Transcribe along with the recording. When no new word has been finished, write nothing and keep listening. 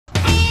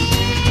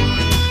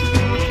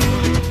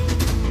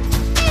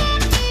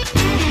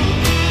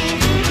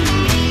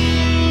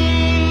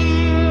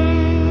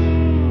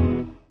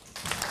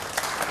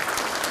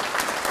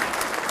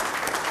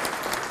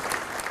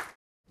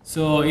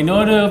So in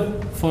order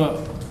for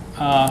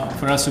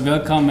us to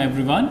welcome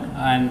everyone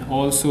and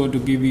also to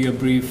give you a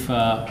brief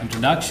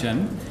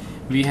introduction,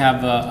 we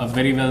have a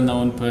very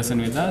well-known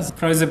person with us.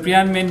 Professor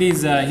Priyan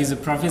Mendy he's a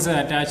professor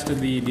attached to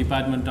the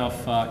Department of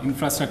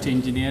Infrastructure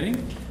Engineering,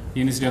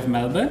 University of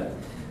Melbourne,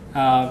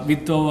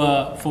 with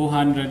over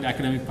 400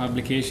 academic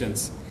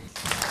publications.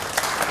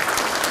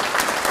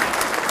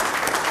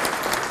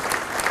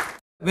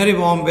 Very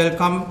warm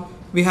welcome.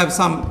 We have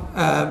some,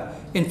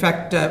 in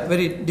fact,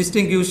 very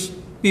distinguished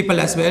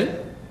people as well,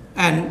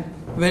 and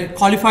very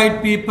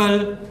qualified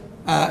people,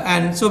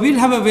 and so we'll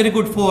have a very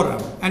good forum.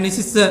 And this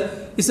is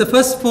the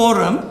first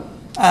forum,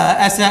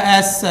 as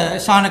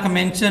Shanaka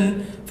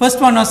mentioned. First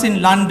one was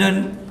in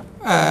London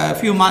a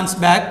few months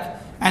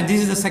back, and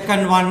this is the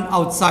second one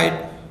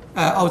outside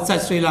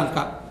Sri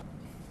Lanka.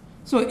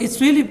 So it's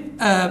really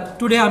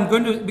today I'm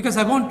going to, because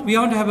we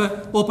want to have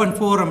an open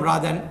forum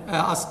rather than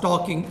us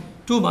talking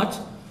too much.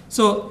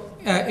 So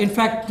in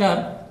fact,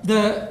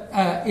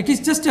 it is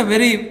just a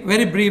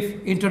very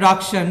brief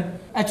introduction.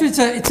 Actually,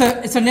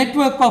 it's a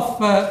network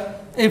of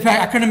in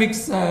fact,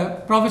 academics,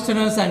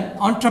 professionals, and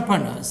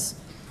entrepreneurs.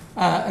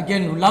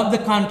 Again, who love the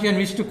country and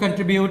wish to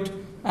contribute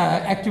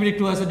actively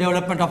towards the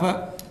development of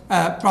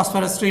a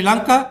prosperous Sri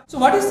Lanka. So,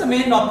 what is the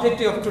main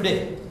objective of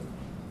today?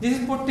 This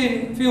is put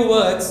in few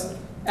words,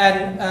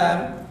 and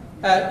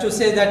to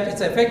say that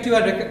it's an effective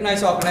and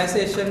recognized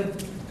organization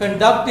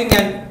conducting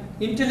an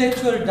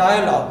intellectual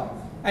dialogue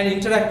and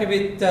interacting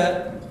with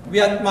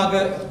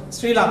Viyathmaga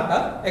Sri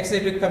Lanka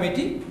Executive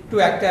Committee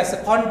to act as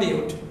a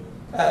conduit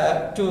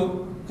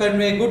to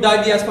convey good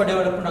ideas for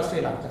development of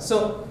Sri Lanka.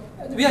 So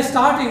we are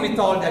starting with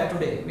all that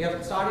today. We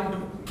are starting to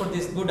put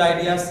these good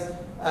ideas,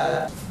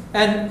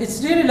 and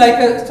it's really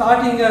like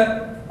starting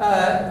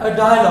a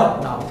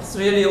dialogue now. It's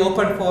really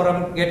open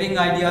forum, getting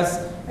ideas,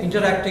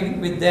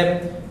 interacting with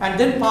them, and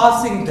then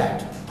passing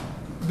that.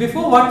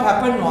 Before, what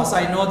happened was,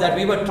 I know that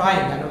we were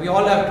trying, and we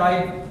all have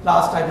tried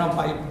last time, now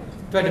by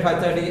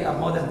 25, 30,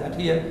 more than that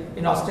here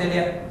in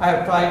Australia. I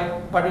have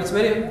tried, but it's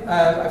very,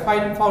 I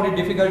found it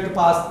difficult to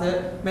pass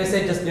the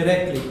messages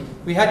directly.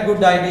 We had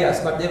good ideas,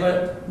 but they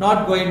were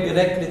not going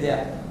directly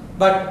there.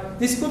 But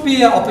this could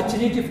be an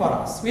opportunity for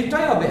us. We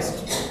try our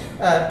best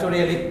to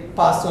really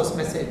pass those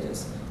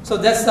messages. So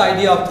that's the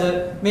idea of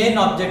the main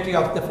objective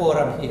of the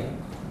forum here.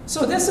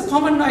 So there's a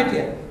common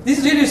idea.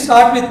 This really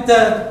start with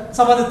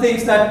some of the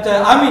things that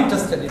I'm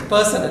interested in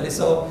personally.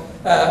 So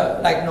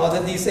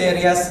like these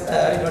areas,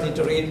 you don't need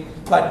to read,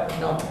 but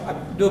I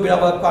do a bit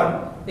of work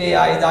on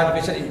AI, the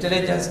artificial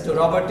intelligence, to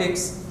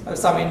robotics,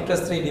 some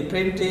interest 3D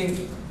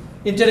printing,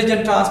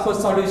 intelligent transport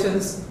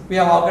solutions. We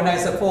have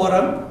organized a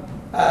forum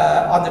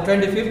on the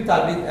 25th.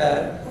 I'll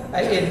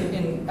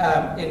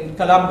be in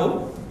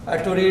Colombo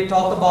to really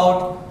talk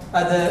about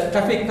the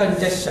traffic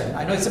congestion.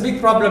 I know it's a big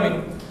problem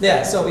in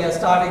there, so we are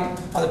starting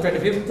on the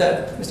 25th.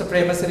 Mr.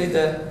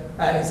 Premasiri,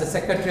 is the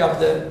Secretary of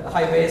the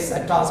Highways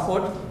and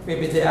Transport, will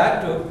be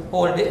there to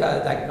hold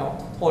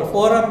whole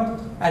forum,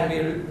 and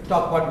we'll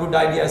talk about good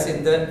ideas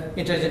in the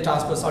intelligent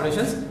transport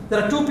solutions.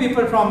 There are two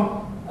people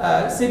from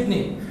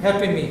Sydney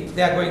helping me.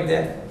 They are going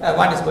there.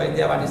 One is going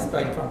there, one is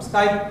going from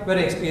Skype,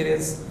 very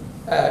experienced.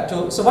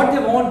 So what they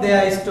want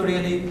there is to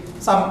really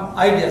some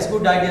ideas,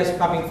 good ideas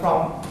coming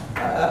from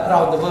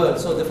around the world.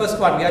 So the first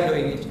one we are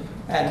doing it,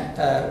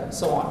 and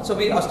so on. So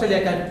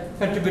Australia can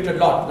contribute a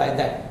lot like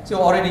that. So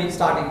already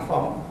starting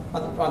from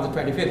on the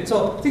 25th.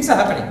 So things are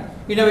happening.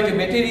 Innovative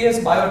materials,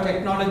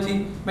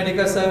 biotechnology,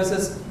 medical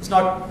services. It's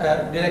not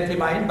directly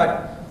mine,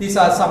 but these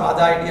are some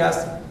other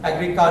ideas.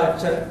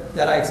 Agriculture,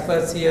 there are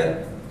experts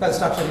here.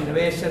 Construction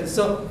innovation.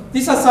 So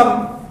these are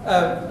some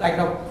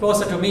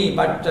closer to me,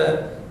 but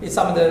it's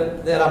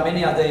there are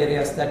many other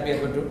areas that we are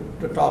going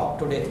to talk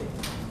today.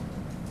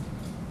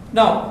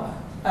 Now,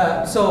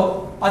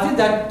 so I think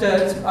that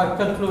I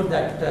conclude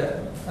that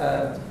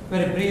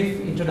very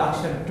brief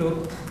introduction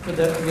to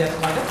the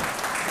Viyathmaga.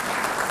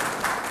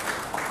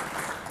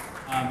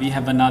 We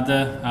have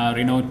another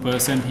renowned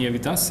person here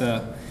with us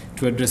to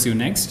address you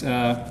next.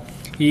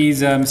 He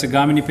is Mr.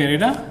 Gamini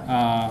Pereira,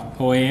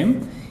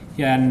 OAM,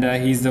 and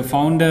he's the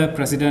founder,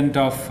 president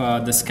of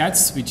the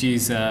SCATS, which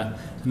is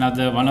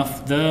one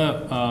of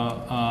the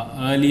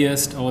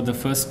earliest or the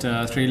first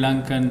Sri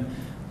Lankan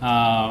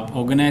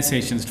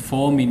organizations to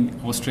form in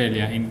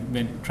Australia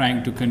when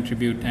trying to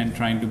contribute and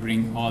trying to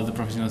bring all the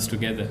professionals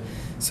together.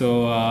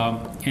 So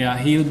yeah,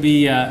 he'll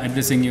be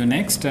addressing you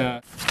next.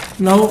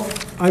 Now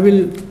I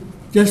will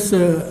just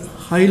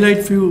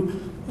highlight few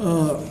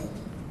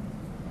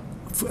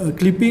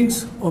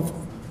clippings of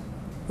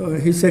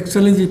His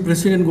Excellency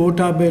President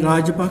Gotabaya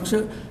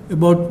Rajapaksa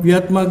about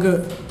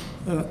Viyathmaga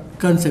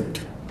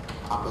concept.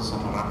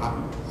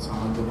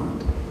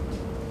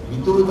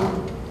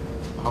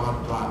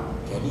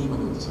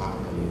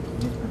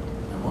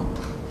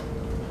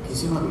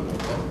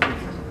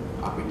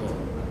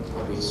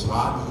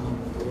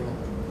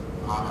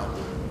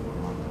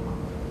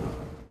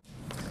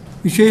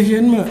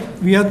 විශේෂයෙන්ම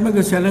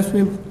වියත්මග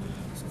සැලැස්මේ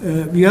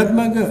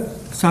වියත්මග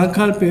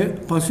සංකල්පය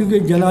පසුගිය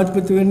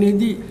ජනාධිපති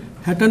වෙන්නේදී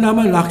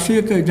 69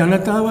 ලක්ෂයක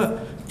ජනතාව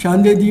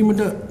ඡන්දය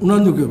දීමට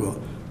උනන්දු කෙරුවා.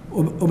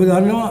 ඔබ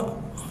දන්නවා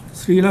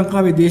ශ්‍රී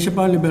ලංකාවේ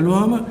දේශපාලන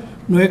බැලුවාම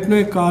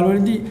නොඑක්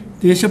කාලවලදී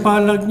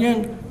දේශපාලනඥයන්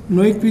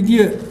නොඑක්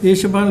විදිය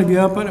දේශපාලන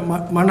ව්‍යාපාර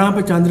මනාප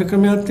චන්ද්‍ර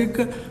ක්‍රමයක් එක්ක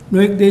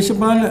නොඑක්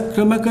දේශපාලන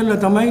ක්‍රම කරලා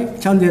තමයි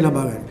ඡන්දය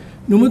ලබා ගන්නේ.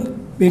 නමුත්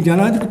මේ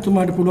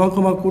ජනාධිපතිතුමාට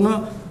පුළුවන්කමක් වුණා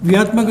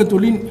වියත්මග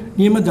තුලින්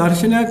නියම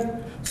දර්ශනයක්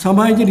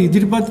සමාජයට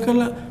ඉදිරිපත්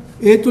කරලා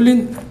ඒ තුලින්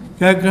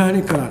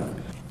ජයග්‍රහණය කරන්න.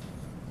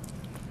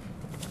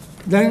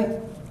 දැන්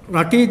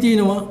රටේ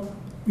තියෙනවා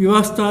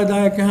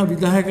ව්‍යවස්ථාදායක හා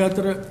විධායක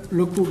අතර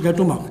ලොකු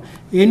ගැටුමක්.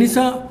 ඒ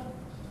නිසා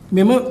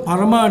මෙම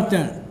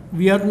පරමාර්ථයන්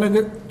වියත්මග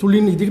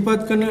තුලින්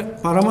ඉදිරිපත් කරන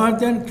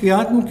පරමාර්ථයන්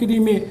ක්‍රියාත්මක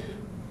කිරීමේ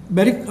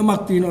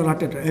බැරිකමක් තියෙනවා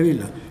රටට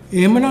ඇවිල්ලා.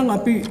 එහෙමනම්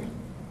අපි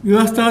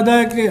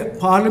ව්‍යවස්ථාදායක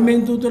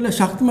පාර්ලිමේන්තුව තුළ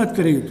ශක්තිමත්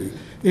කර යුතුයි.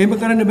 එහෙම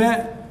කරන්න බෑ.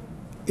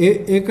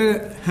 ඒක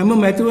හැම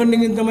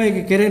මැතිවරණයකින් තමයි ඒක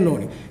කෙරෙන්න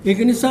ඕනේ. ඒක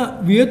නිසා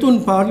වියතුන්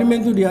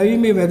පාර්ලිමේන්තුවට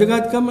යැවීමේ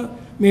වැදගත්කම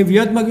මේ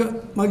වියත්මග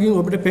මගින්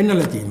ඔබට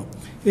පෙන්වලා තියෙනවා.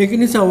 ඒක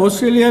නිසා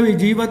ඕස්ට්‍රේලියාවේ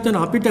ජීවත් වෙන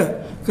අපිට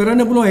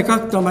කරන්න පුළුවන් එකක්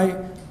තමයි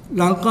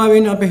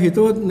ලංකාවේ අපේ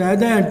හිතවත්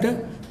නෑදෑයන්ට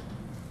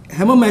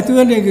හැම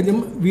මැතිවරණයකදීම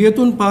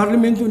වියතුන්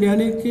පාර්ලිමේන්තුවට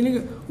යන්නේ කියන එක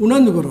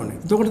උනන්දු කරනවා.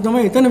 එතකොට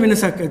තමයි එතන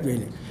වෙනසක් ඇති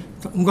වෙන්නේ.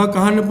 උඟක්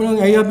අහන්න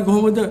පුළුවන් ඇයි අපි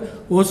කොහොමද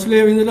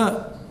ඕස්ට්‍රේලියාවේ ඉඳලා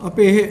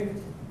අපේ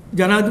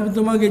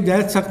ජනාධිපතිතුමාගේ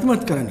ජයත්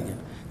ශක්තිමත් කරන්නේ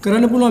කියලා.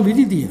 කරන්න පුළුවන්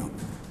විදි තියෙනවා.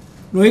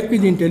 නොඑක්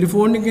විදිහින්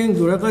ටෙලිෆෝන් එකෙන්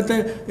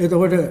දුරකථන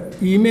එතකොට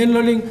ඊමේල්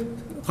වලින්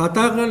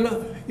කතා කරලා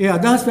ඒ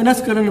අදහස් වෙනස්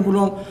කරන්න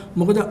පුළුවන්.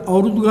 මොකද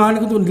අවුරුදු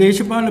ගානක තුන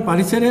දේශපාලන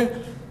පරිසරය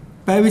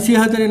පැය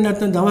 24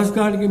 නැත්නම් දවස්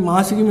ගානකින්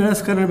මාසෙකින්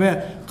වෙනස් කරන්න බෑ.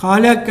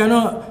 කාලයක්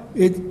යනවා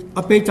ඒ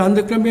අපේ ඡන්ද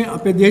ක්‍රමය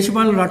අපේ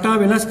දේශපාලන රටාව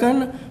වෙනස් කරන්න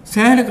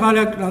සෑහෙන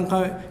කාලයක්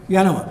ලංකාවේ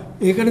යනවා.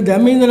 ඒකට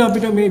දැම්ම ඉඳලා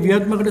අපිට මේ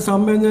වියත්මකට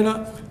සම්බන්ධ වෙලා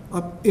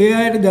ඒ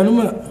අයට දැනුම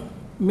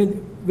මේ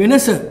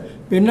වෙනස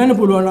පෙන්වන්න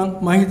පුළුවන් නම්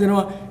මම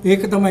හිතනවා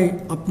ඒක තමයි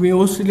අපි මේ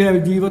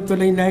ඕස්ට්‍රේලියාවේ ජීවත්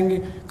වෙලා ඉන්න අයගේ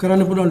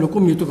කරන්න පුළුවන්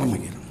ලොකුම යුතුයකම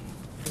කියලා.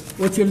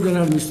 ඔච්චර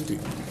දෙනා මිස්ටි.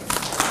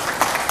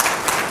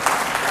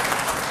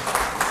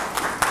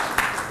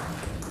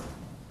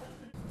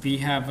 We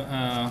have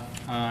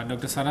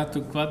Dr. Sarath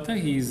Tukwata.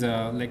 He is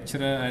a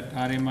lecturer at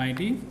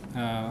RMIT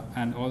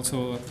and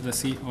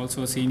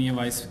also senior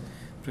vice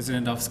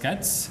president of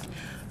SCATS.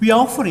 We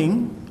are offering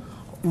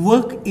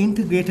work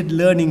integrated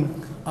learning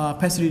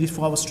facilities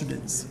for our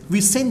students.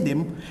 We send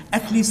them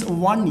at least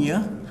 1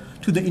 year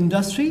to the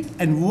industry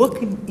and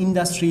work in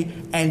industry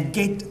and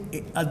get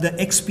the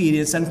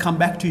experience and come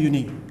back to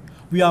uni.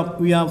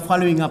 We are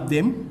following up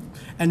them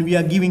and we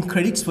are giving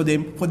credits for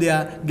them for their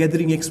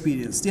gathering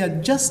experience. They are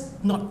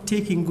just not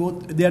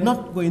they are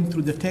not going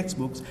through the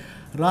textbooks,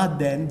 rather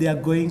than they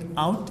are going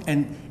out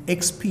and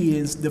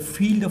experience the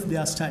field of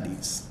their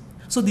studies.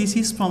 So this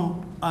is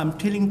I'm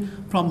telling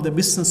from the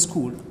business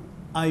school.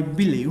 I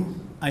believe,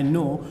 I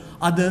know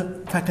other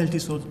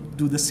faculties will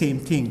do the same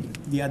thing,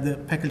 the other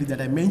faculty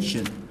that I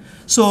mentioned.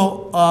 So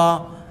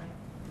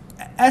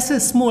as a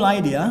small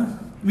idea,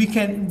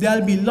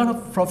 there'll be a lot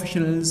of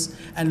professionals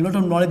and a lot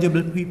of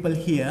knowledgeable people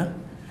here.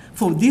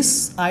 For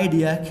this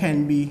idea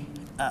can be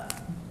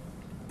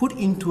put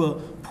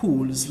into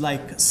pools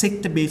like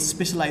sector-based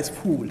specialized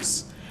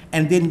pools.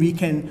 And then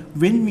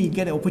when we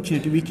get an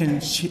opportunity, we can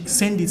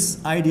send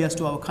these ideas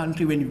to our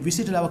country. When we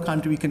visit our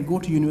country, we can go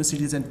to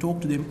universities and talk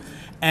to them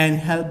and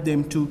help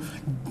them to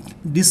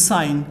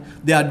design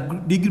their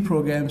degree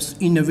programs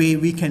in a way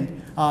we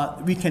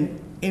can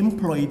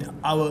employ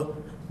our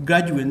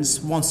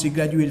graduates once they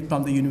graduate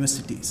from the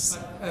universities.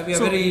 We are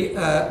very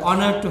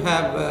honored to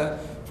have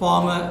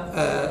former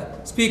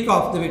Speaker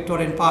of the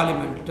Victorian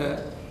Parliament,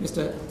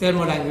 Mr.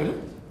 Thelmo Langula.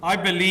 I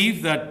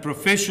believe that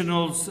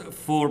Professionals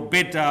for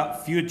Better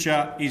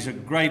Future is a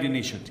great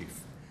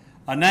initiative.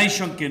 A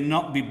nation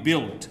cannot be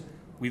built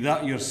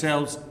without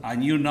yourselves,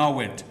 and you know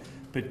it,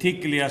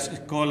 particularly as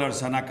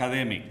scholars and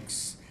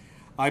academics.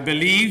 I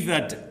believe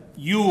that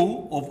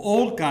you, of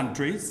all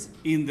countries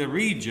in the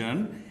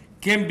region,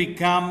 can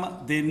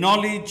become the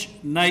knowledge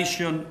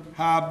nation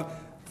hub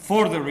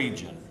for the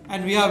region.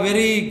 And we are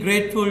very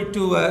grateful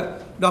to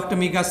Dr.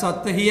 Miga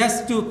Satta. He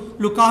has to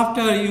look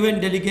after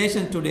UN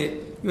delegation today,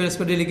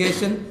 UNESCO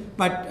delegation,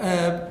 but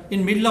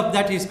in middle of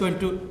that he is going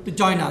to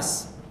join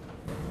us.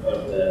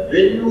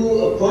 When you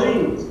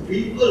appoint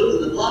people to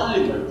the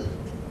parliament,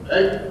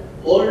 right,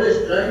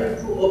 always trying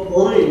to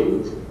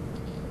appoint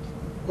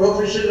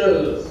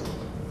professionals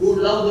who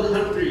love the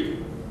country.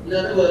 In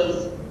other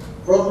words,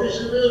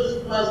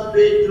 professionals plus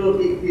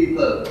patriotic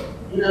people.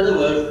 In other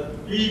words,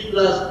 P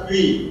plus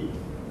P.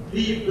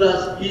 P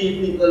plus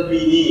P people we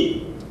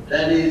need.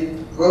 That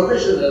is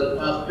professional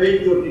plus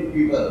patriotic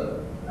people.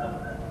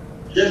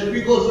 Just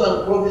because you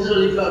are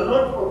professional, if you are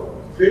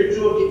not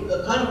patriotic,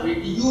 the country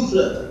is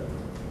useless.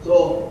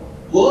 So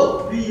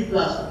both P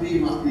plus P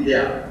must be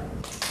there.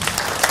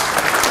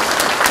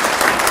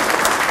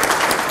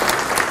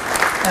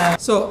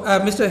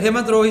 Mr.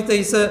 Hemant Rohita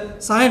is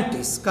a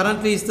scientist.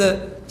 Currently is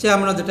the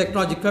chairman of the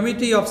Technology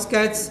Committee of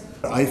SCATS.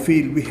 I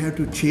feel we have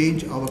to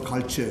change our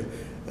culture,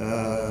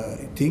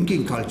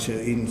 thinking culture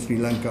in Sri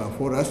Lanka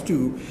for us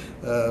to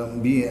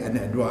be an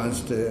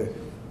advanced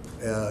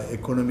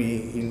economy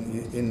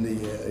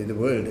in the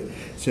world.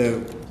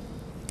 So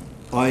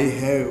I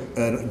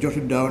have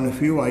jotted down a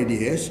few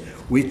ideas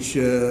which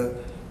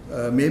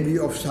may be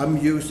of some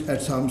use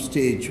at some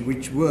stage,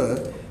 which were,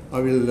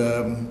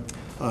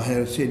 I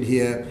have said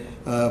here,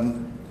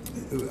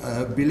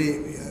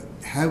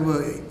 have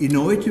an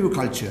innovative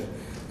culture,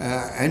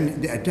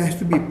 and it has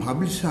to be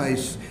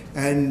publicized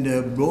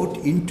and brought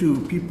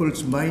into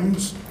people's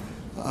minds,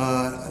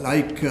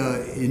 like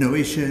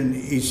innovation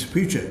is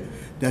future.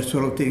 That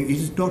sort of thing.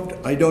 It's not,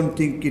 I don't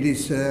think it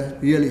is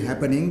really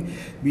happening.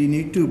 We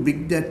need to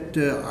bring that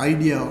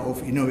idea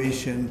of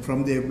innovation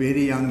from the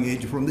very young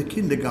age, from the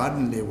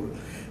kindergarten level,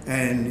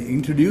 and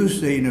introduce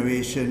the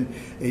innovation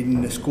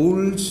in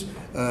schools,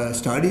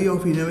 study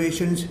of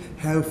innovations,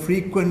 have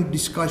frequent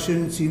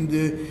discussions in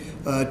the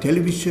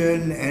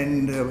television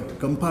and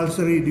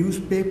compulsory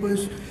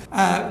newspapers.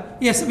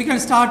 Yes, we can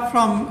start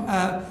from,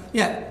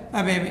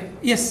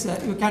 yes,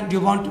 you can,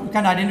 you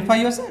can identify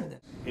yourself?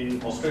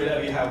 In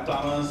Australia, we have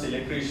plumbers,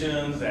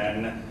 electricians,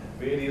 and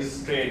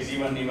various trades,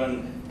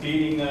 even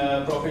cleaning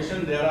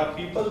profession. There are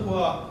people who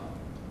are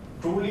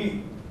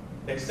truly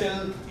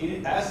excel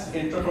as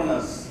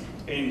entrepreneurs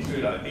in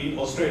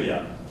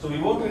Australia. So we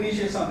want to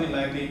initiate something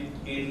like it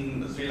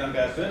in Sri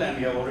Lanka as well, and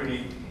we have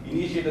already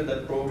initiated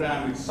that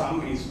program with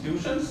some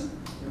institutions.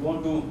 We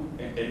want to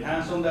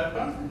enhance on that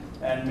one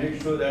and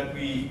make sure that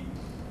we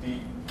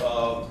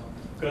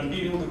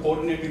continue to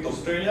coordinate with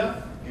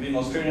Australia, giving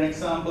Australian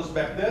examples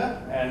back there,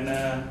 and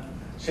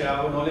share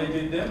our knowledge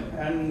with them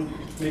and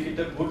make it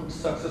a good,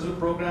 successful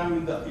program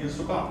in the years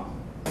to come.